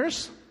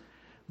prisoners,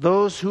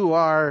 those who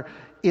are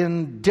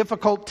in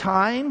difficult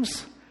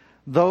times,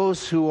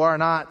 those who are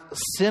not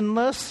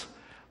sinless,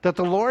 that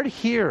the Lord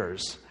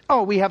hears.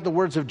 Oh, we have the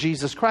words of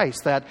Jesus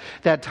Christ that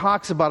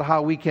talks about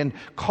how we can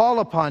call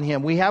upon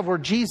him. We have where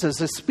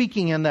Jesus is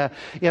speaking in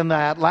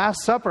that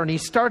Last Supper, and he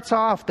starts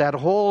off that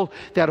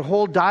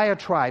whole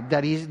diatribe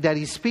that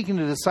he's speaking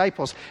to the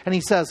disciples, and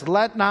he says,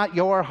 "Let not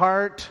your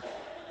heart."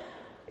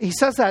 He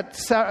says that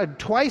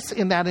twice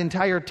in that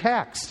entire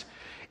text.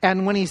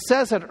 And when he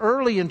says it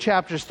early in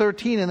chapters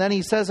 13, and then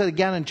he says it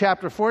again in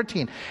chapter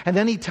 14, and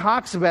then he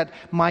talks about,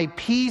 my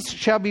peace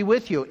shall be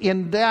with you.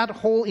 In that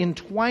whole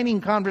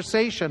entwining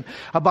conversation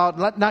about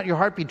let not your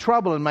heart be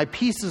troubled and my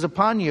peace is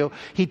upon you,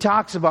 he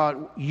talks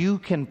about you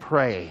can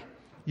pray.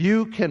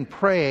 You can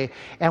pray,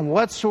 and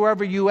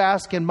whatsoever you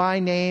ask in my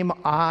name,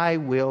 I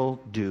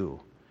will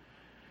do.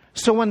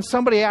 So when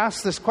somebody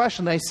asks this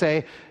question, they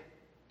say,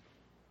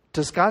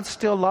 Does God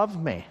still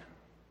love me?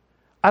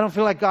 I don't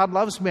feel like God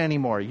loves me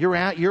anymore. Your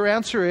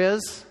answer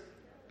is,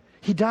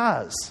 He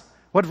does.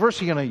 What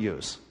verse are you going to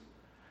use?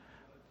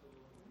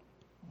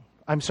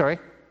 I'm sorry?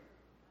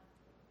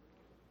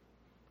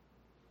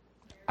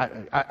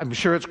 I'm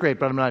sure it's great,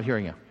 but I'm not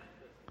hearing you.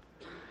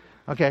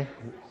 Okay.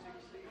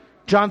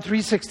 John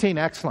 3:16,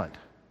 excellent.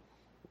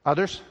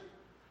 Others?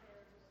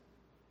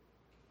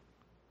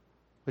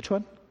 Which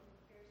one?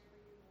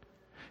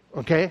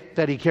 Okay,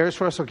 that He cares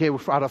for us. Okay,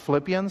 out of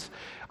Philippians.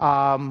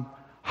 How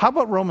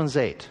about Romans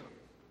 8?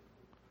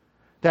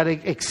 That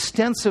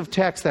extensive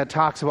text that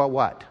talks about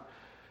what?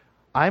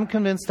 I'm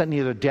convinced that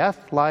neither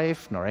death,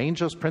 life, nor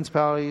angels,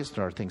 principalities,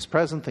 nor things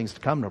present, things to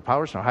come, nor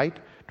powers, nor height,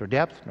 nor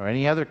depth, nor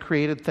any other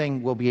created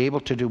thing will be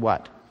able to do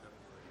what?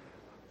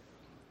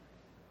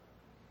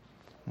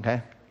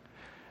 Okay?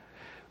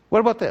 What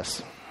about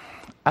this?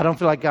 I don't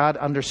feel like God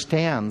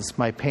understands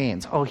my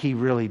pains. Oh, He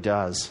really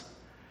does.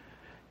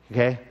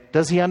 Okay?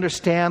 Does He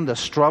understand the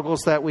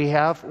struggles that we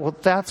have? Well,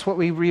 that's what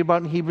we read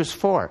about in Hebrews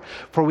 4.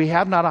 For we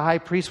have not a high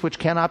priest which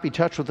cannot be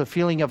touched with the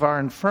feeling of our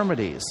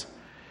infirmities.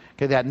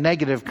 Okay, that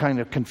negative kind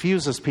of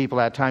confuses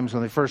people at times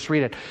when they first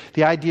read it.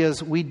 The idea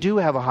is we do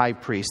have a high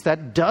priest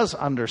that does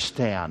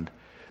understand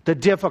the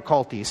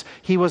difficulties.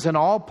 He was in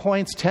all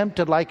points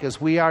tempted like as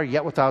we are,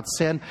 yet without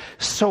sin.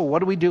 So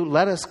what do?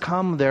 Let us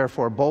come,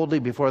 therefore, boldly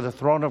before the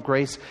throne of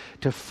grace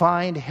to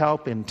find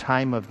help in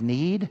time of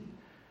need.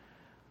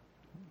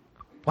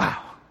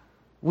 Wow.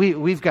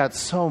 We've got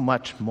so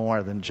much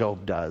more than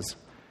Job does.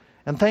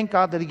 And thank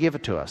God that He gave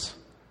it to us.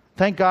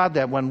 Thank God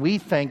that when we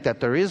think that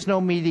there is no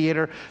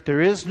mediator,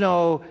 there is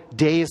no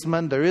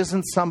daysman, there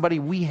isn't somebody,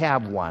 we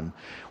have one.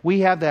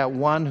 We have that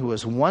one who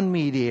is one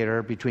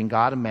mediator between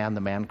God and man,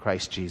 the man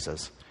Christ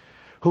Jesus,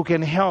 who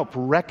can help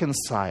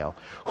reconcile,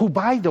 who,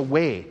 by the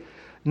way,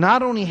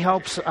 not only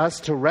helps us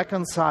to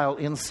reconcile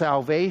in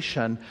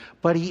salvation,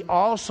 but He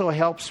also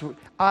helps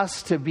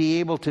us to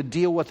be able to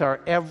deal with our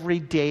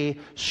everyday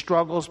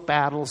struggles,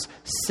 battles,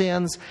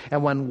 sins.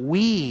 And when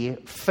we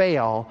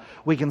fail,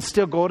 we can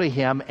still go to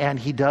Him, and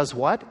He does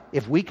what?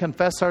 If we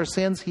confess our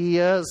sins, He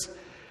is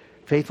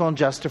faithful and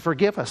just to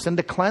forgive us and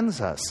to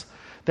cleanse us.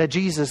 That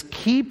Jesus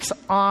keeps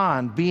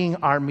on being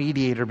our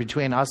mediator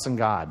between us and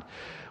God.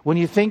 When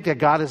you think that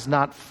God is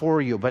not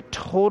for you, but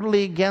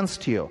totally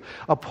against you,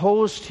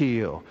 opposed to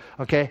you,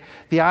 okay,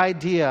 the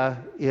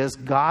idea is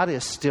God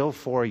is still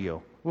for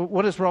you.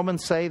 What does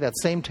Romans say? That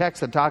same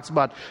text that talks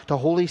about the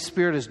Holy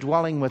Spirit is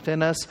dwelling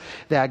within us,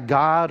 that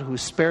God who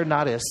spared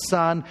not His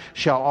Son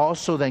shall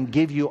also then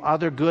give you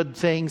other good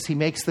things. He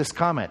makes this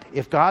comment,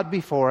 if God be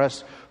for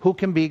us, who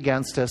can be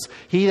against us?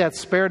 He that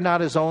spared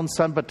not His own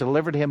Son, but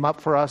delivered Him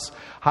up for us,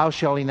 how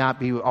shall He not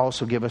be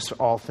also give us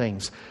all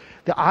things?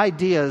 The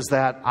idea is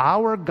that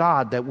our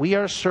God that we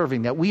are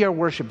serving, that we are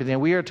worshiping,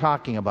 that we are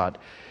talking about,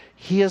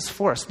 He is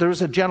for us.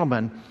 There's a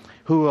gentleman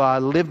who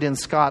lived in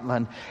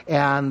Scotland,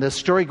 and the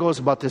story goes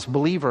about this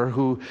believer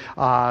who,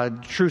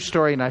 true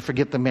story, and I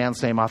forget the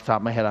man's name off the top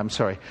of my head, I'm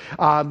sorry.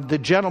 The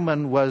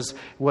gentleman was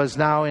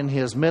now in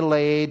his middle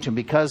age, and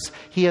because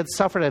he had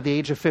suffered at the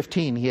age of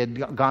 15, he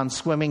had gone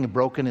swimming and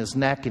broken his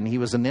neck, and he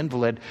was an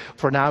invalid.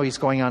 For now, he's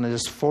going on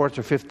his 4th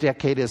or 5th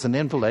decade as an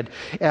invalid,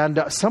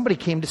 and somebody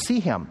came to see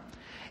him.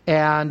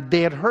 And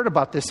they had heard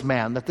about this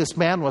man, that this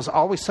man was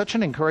always such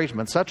an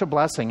encouragement, such a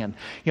blessing, and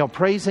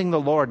praising the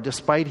Lord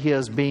despite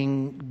his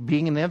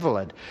being an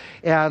invalid.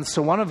 And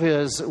so one of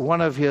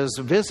his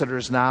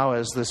visitors now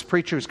is this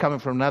preacher who's coming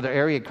from another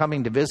area,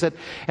 coming to visit,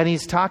 and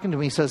he's talking to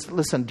me. He says,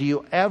 "Listen, do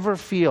you ever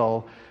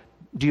feel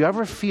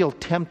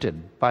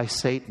tempted by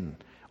Satan?"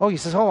 Oh, he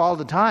says, "Oh, all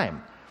the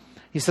time."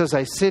 He says,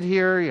 I sit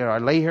here, I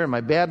lay here in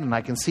my bed, and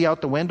I can see out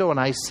the window, and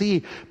I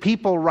see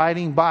people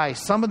riding by.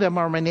 Some of them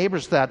are my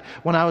neighbors that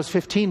when I was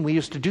 15, we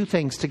used to do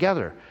things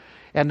together.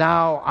 And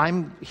now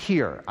I'm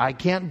here. I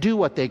can't do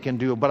what they can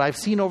do, but I've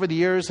seen over the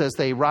years as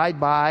they ride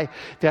by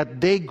that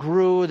they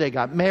grew, they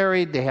got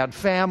married, they had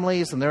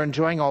families, and they're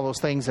enjoying all those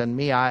things, and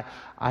me,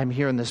 I'm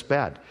here in this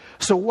bed.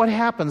 So what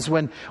happens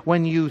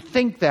when you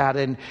think that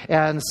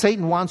and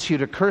Satan wants you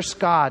to curse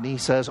God? He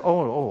says,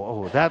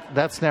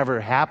 that's never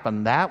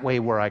happened that way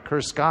where I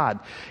curse God.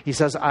 He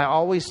says, I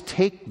always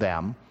take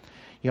them,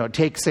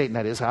 take Satan,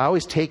 that is, I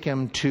always take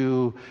him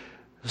to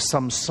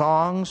some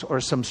songs or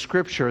some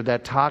scripture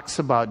that talks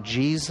about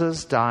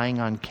Jesus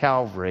dying on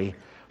Calvary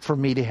for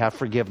me to have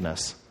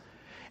forgiveness.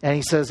 And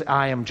he says,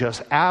 I am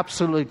just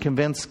absolutely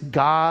convinced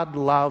God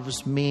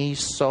loves me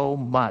so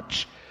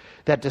much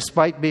that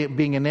despite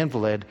being an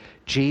invalid,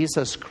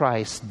 Jesus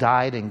Christ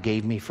died and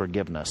gave me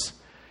forgiveness.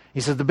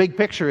 He says, the big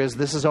picture is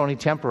this is only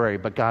temporary,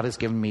 but God has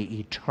given me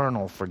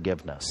eternal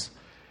forgiveness.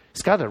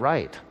 He's got it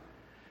right.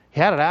 He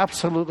had it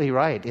absolutely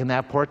right in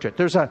that portrait.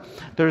 There's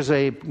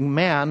a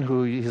man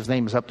who, his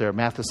name is up there,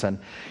 Matheson.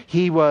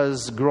 He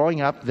was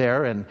growing up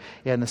there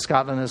in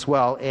Scotland as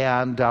well.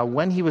 And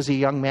when he was a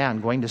young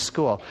man going to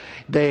school,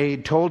 they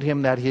told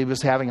him that he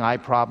was having eye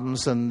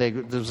problems and there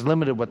was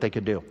limited what they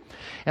could do.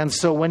 And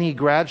so when he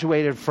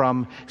graduated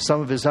from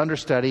some of his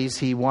understudies,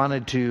 he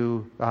wanted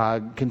to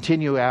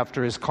continue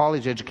after his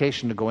college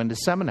education to go into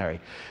seminary.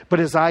 But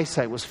his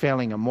eyesight was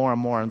failing him more and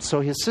more. And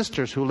so his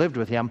sisters who lived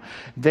with him,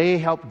 they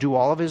helped do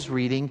all of his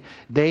reading.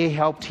 They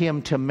helped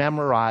him to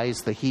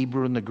memorize the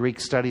Hebrew and the Greek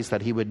studies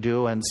that he would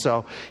do. And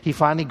so he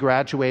finally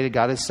graduated,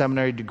 got his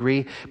seminary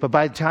degree. But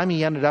by the time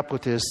he ended up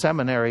with his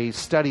seminary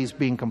studies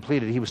being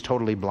completed, he was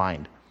totally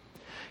blind.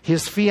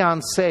 His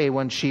fiancée,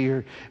 when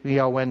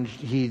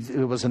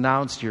it was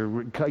announced,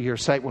 your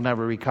sight will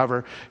never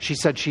recover, she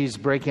said she's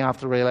breaking off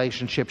the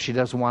relationship. She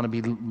doesn't want to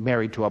be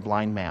married to a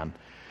blind man.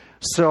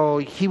 So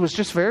he was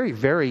just very,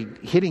 very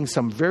hitting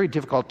some very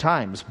difficult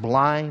times,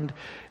 blind,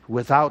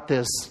 without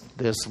this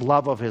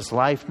love of his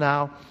life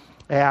now.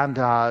 And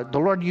the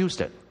Lord used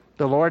it.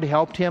 The Lord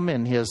helped him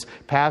in his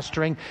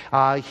pastoring.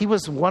 He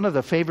was one of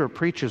the favorite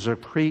preachers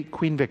of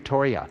Queen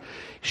Victoria.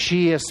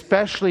 She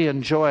especially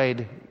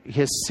enjoyed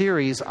his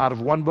series out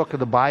of one book of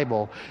the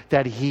Bible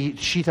that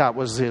she thought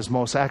was his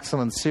most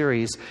excellent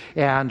series,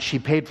 and she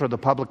paid for the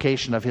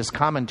publication of his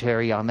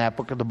commentary on that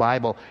book of the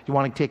Bible. You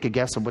want to take a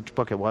guess of which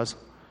book it was?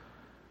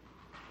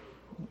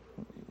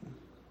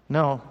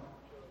 No,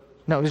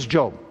 it was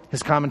Job.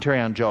 His commentary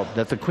on Job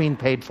that the Queen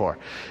paid for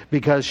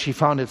because she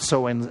found it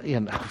so I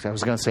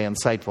was going to say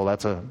insightful.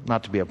 That's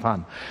not to be a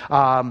pun.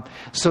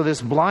 So this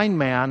blind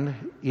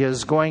man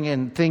is going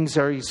and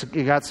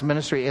he got some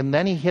ministry, and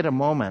then he hit a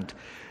moment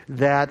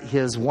that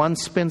his one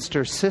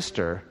spinster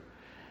sister,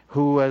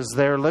 who was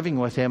there living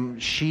with him,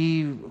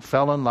 she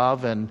fell in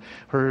love, and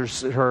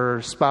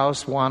her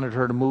spouse wanted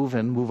her to move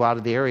out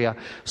of the area.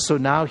 So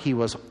now he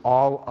was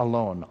all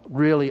alone,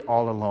 really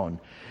all alone.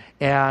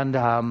 And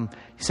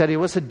he said it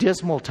was a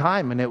dismal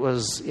time, and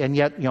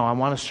yet, I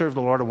want to serve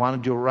the Lord, I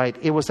want to do it right.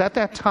 It was at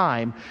that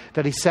time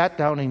that he sat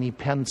down and he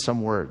penned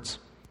some words.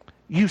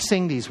 You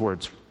sing these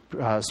words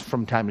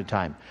from time to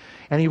time.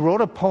 And he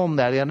wrote a poem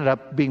that ended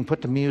up being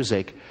put to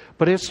music,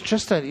 but it's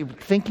just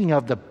thinking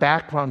of the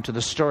background to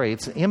the story.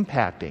 It's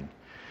impacting,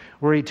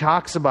 where he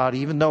talks about,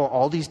 even though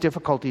all these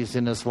difficulties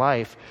in his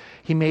life,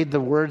 he made the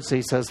words,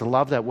 he says, the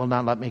love that will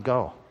not let me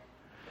go.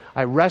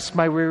 I rest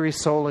my weary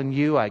soul in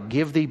you. I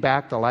give thee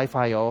back the life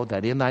I owe,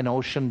 that in thine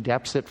ocean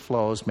depths it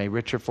flows, may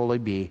richer fully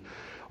be.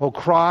 O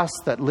cross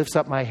that lifts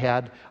up my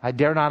head, I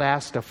dare not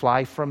ask to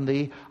fly from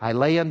thee. I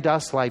lay in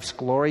dust life's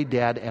glory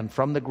dead, and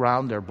from the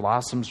ground there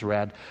blossoms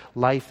red,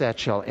 life that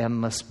shall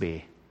endless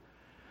be.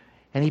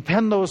 And he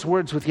penned those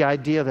words with the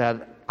idea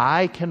that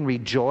I can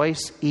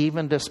rejoice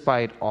even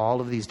despite all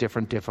of these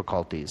different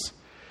difficulties.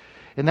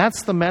 And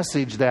that's the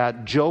message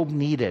that Job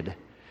needed.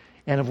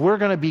 And if we're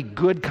going to be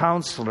good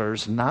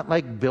counselors, not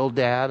like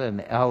Bildad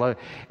and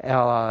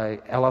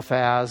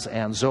Eliphaz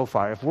and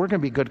Zophar, if we're going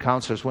to be good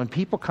counselors, when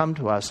people come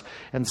to us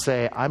and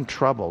say, I'm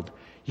troubled,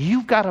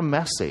 you've got a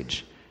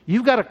message.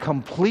 You've got a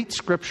complete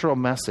scriptural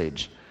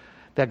message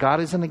that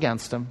God isn't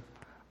against them.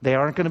 They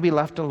aren't going to be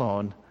left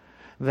alone.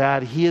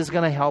 That He is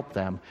going to help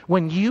them.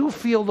 When you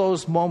feel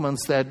those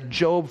moments that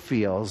Job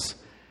feels,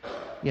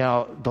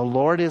 the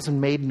Lord hasn't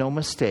made no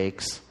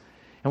mistakes.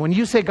 And when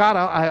you say, God,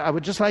 I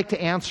would just like to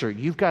answer,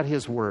 you've got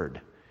His Word.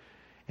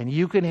 And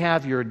you can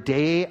have your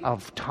day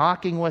of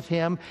talking with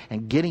Him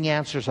and getting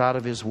answers out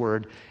of His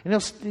Word. And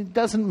it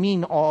doesn't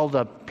mean all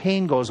the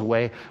pain goes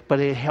away,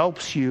 but it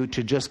helps you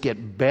to just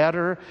get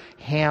better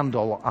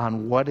handle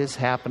on what is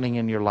happening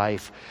in your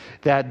life.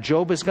 That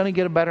Job is going to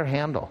get a better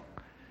handle.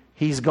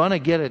 He's going to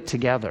get it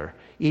together.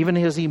 Even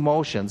his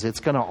emotions, it's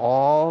going to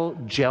all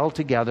gel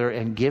together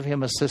and give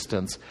him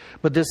assistance.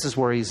 But this is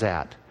where he's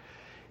at.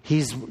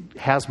 He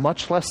has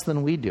much less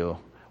than we do,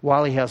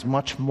 while he has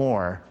much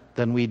more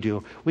than we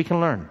do. We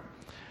can learn.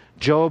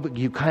 Job,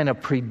 you kind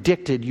of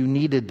predicted you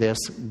needed this.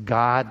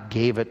 God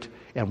gave it,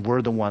 and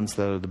we're the ones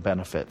that are the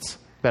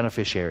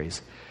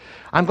beneficiaries.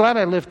 I'm glad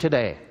I live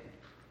today.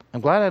 I'm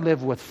glad I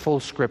live with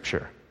full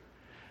Scripture.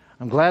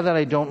 I'm glad that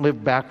I don't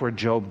live back where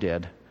Job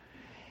did.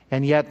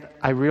 And yet,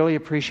 I really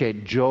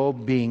appreciate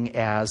Job being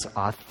as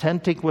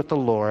authentic with the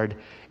Lord,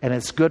 and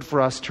it's good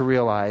for us to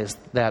realize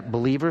that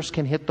believers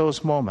can hit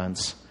those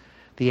moments.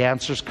 The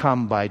answers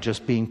come by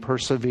just being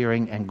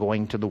persevering and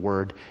going to the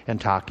Word and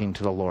talking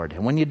to the Lord.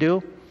 And when you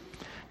do,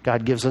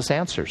 God gives us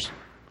answers,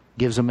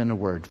 gives them in the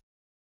Word.